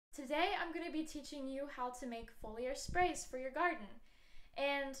Today I'm going to be teaching you how to make foliar sprays for your garden.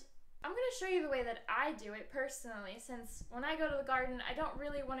 And I'm going to show you the way that I do it personally, since when I go to the garden I don't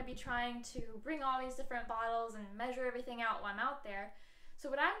really want to be trying to bring all these different bottles and measure everything out while I'm out there. So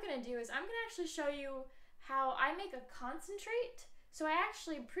what I'm going to do is I'm going to actually show you how I make a concentrate. So I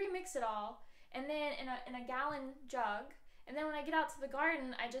actually pre-mix it all and then in a gallon jug, and then when I get out to the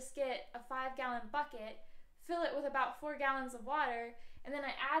garden I just get a 5-gallon bucket, fill it with about 4 gallons of water, and then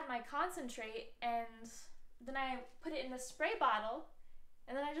I add my concentrate, and then I put it in the spray bottle,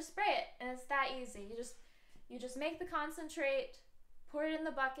 and then I just spray it, and it's that easy. You just make the concentrate, pour it in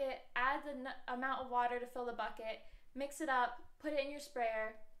the bucket, add the amount of water to fill the bucket, mix it up, put it in your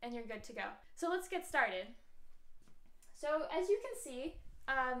sprayer, and you're good to go. So let's get started. So as you can see,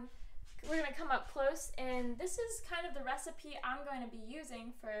 we're going to come up close, and this is kind of the recipe I'm going to be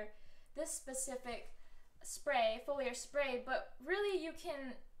using for this specific spray, foliar spray, but really you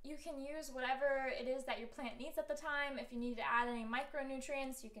can use whatever it is that your plant needs at the time. If you need to add any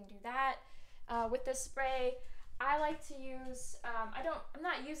micronutrients, you can do that with this spray. I like to use, I'm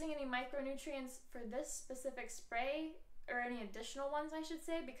not using any micronutrients for this specific spray, or any additional ones I should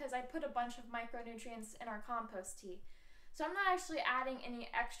say, because I put a bunch of micronutrients in our compost tea. So I'm not actually adding any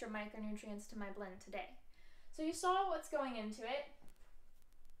extra micronutrients to my blend today. So you saw what's going into it,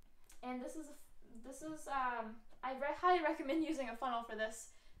 and I highly recommend using a funnel for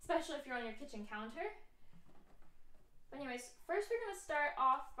this, especially if you're on your kitchen counter. But anyways, first we're going to start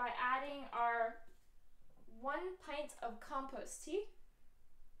off by adding our 1 pint of compost tea.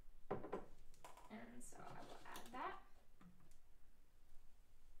 And so I will add that.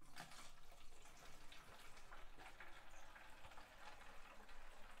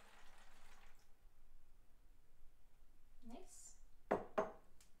 Nice.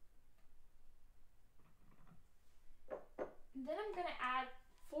 Then I'm going to add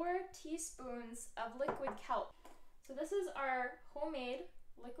 4 teaspoons of liquid kelp. So this is our homemade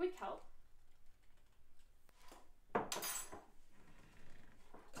liquid kelp.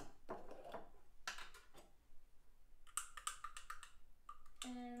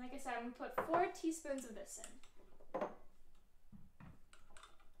 And like I said, I'm going to put 4 teaspoons of this in.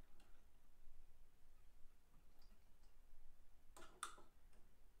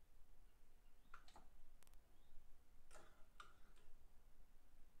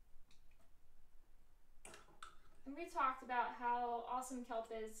 And we talked about how awesome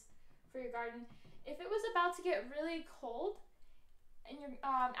kelp is for your garden. If it was about to get really cold and you're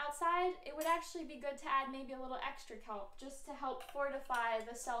outside, it would actually be good to add maybe a little extra kelp just to help fortify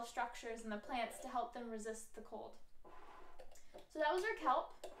the cell structures in the plants to help them resist the cold. So that was our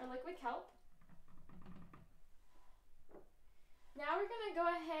kelp, our liquid kelp. Now we're going to go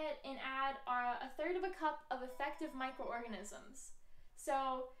ahead and add a 1/3 cup of effective microorganisms.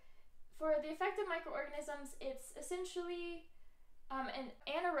 So for the effective microorganisms, it's essentially an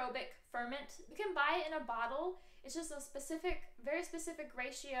anaerobic ferment. You can buy it in a bottle. It's just a very specific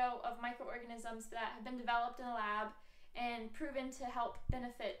ratio of microorganisms that have been developed in a lab and proven to help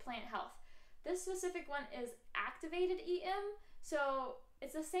benefit plant health. This specific one is activated EM, so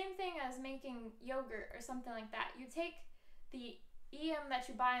it's the same thing as making yogurt or something like that. You take the EM that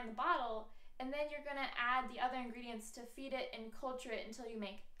you buy in the bottle, and then you're going to add the other ingredients to feed it and culture it until you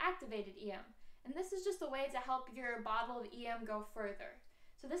make activated EM. And this is just a way to help your bottle of EM go further.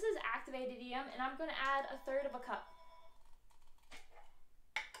 So this is activated EM, and I'm going to add 1/3 cup.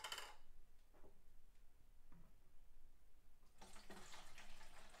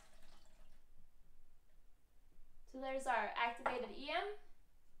 So there's our activated EM.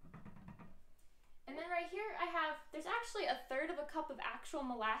 And then right here there's actually 1/3 cup of actual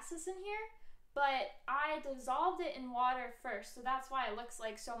molasses in here, but I dissolved it in water first, so that's why it looks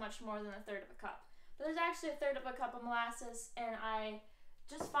like so much more than 1/3 cup. But there's actually 1/3 cup of molasses, and I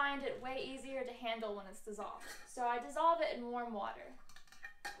just find it way easier to handle when it's dissolved. So I dissolve it in warm water.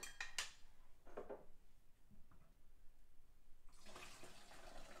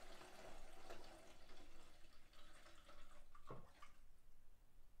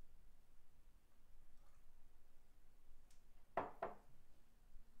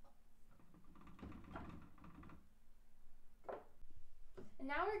 And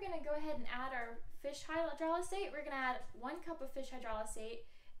now we're going to go ahead and add our fish hydrolysate. We're going to add 1 cup of fish hydrolysate,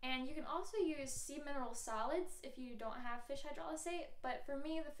 and you can also use sea mineral solids if you don't have fish hydrolysate, but for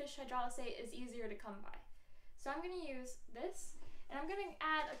me the fish hydrolysate is easier to come by. So I'm going to use this, and I'm going to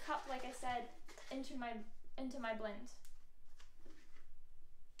add a cup, like I said, into my blend.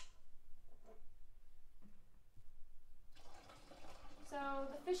 So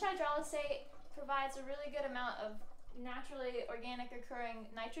the fish hydrolysate provides a really good amount of naturally organic occurring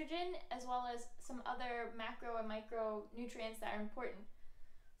nitrogen, as well as some other macro and micronutrients that are important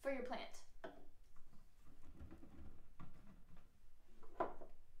for your plant.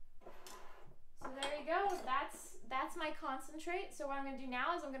 So there you go, that's my concentrate. So what I'm going to do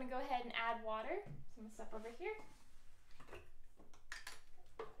now is I'm going to go ahead and add water. So I'm going to step over here.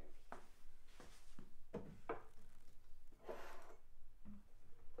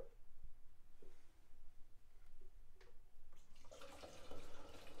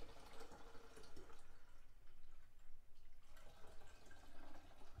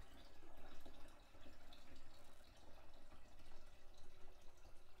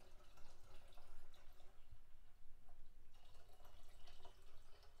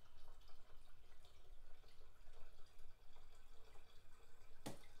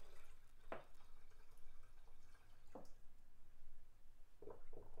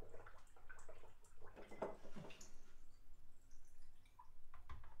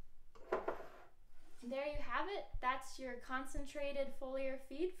 There you have it. That's your concentrated foliar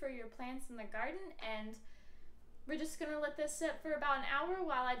feed for your plants in the garden, and we're just gonna let this sit for about an hour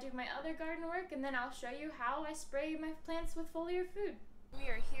while I do my other garden work, and then I'll show you how I spray my plants with foliar food. We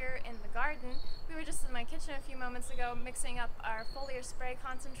are here in the garden. We were just in my kitchen a few moments ago mixing up our foliar spray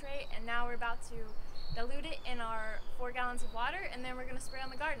concentrate, and now we're about to dilute it in our 4 gallons of water, and then we're gonna spray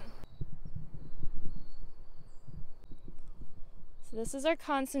on the garden. So this is our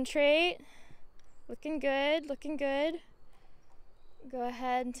concentrate. Looking good, looking good. Go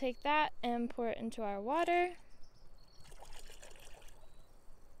ahead and take that and pour it into our water.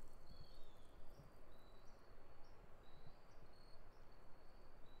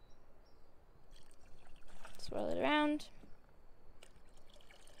 Swirl it around.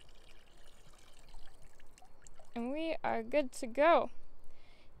 And we are good to go.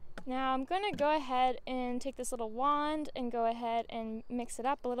 Now I'm going to go ahead and take this little wand and go ahead and mix it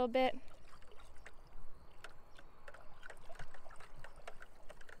up a little bit.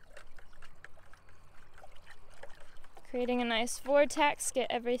 Creating a nice vortex, get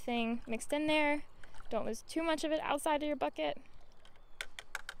everything mixed in there. Don't lose too much of it outside of your bucket.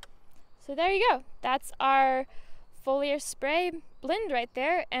 So there you go. That's our foliar spray blend right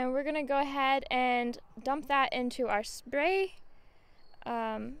there, and we're gonna go ahead and dump that into our spray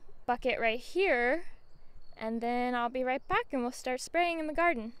bucket right here, and then I'll be right back and we'll start spraying in the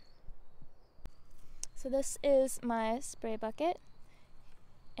garden. So this is my spray bucket,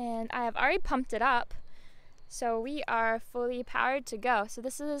 and I have already pumped it up. So we are fully powered to go. So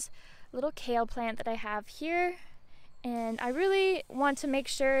this is a little kale plant that I have here, and I really want to make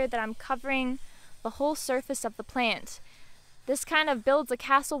sure that I'm covering the whole surface of the plant. This kind of builds a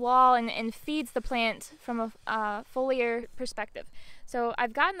castle wall and feeds the plant from a foliar perspective. So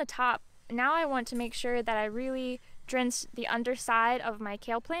I've gotten the top. Now I want to make sure that I really drench the underside of my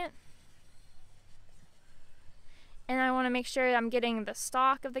kale plant. And I want to make sure I'm getting the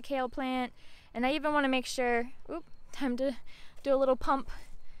stalk of the kale plant. And I even want to make sure, time to do a little pump,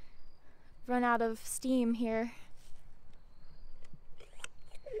 run out of steam here.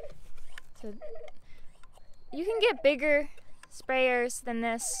 So you can get bigger sprayers than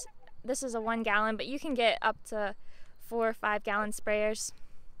this. This is a 1 gallon, but you can get up to 4 or 5 gallon sprayers.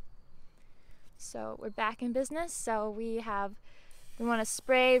 So we're back in business. So we want to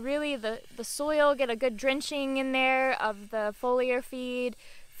spray really the soil, get a good drenching in there of the foliar feed.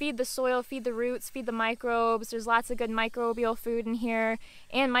 Feed the soil, feed the roots, feed the microbes. There's lots of good microbial food in here,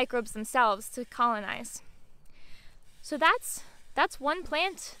 and microbes themselves to colonize. So that's one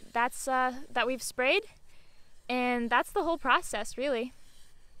plant that we've sprayed, and that's the whole process really.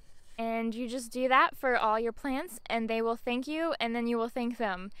 And you just do that for all your plants, and they will thank you, and then you will thank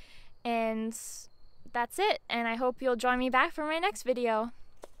them. And that's it. And I hope you'll join me back for my next video.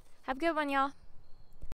 Have a good one, y'all.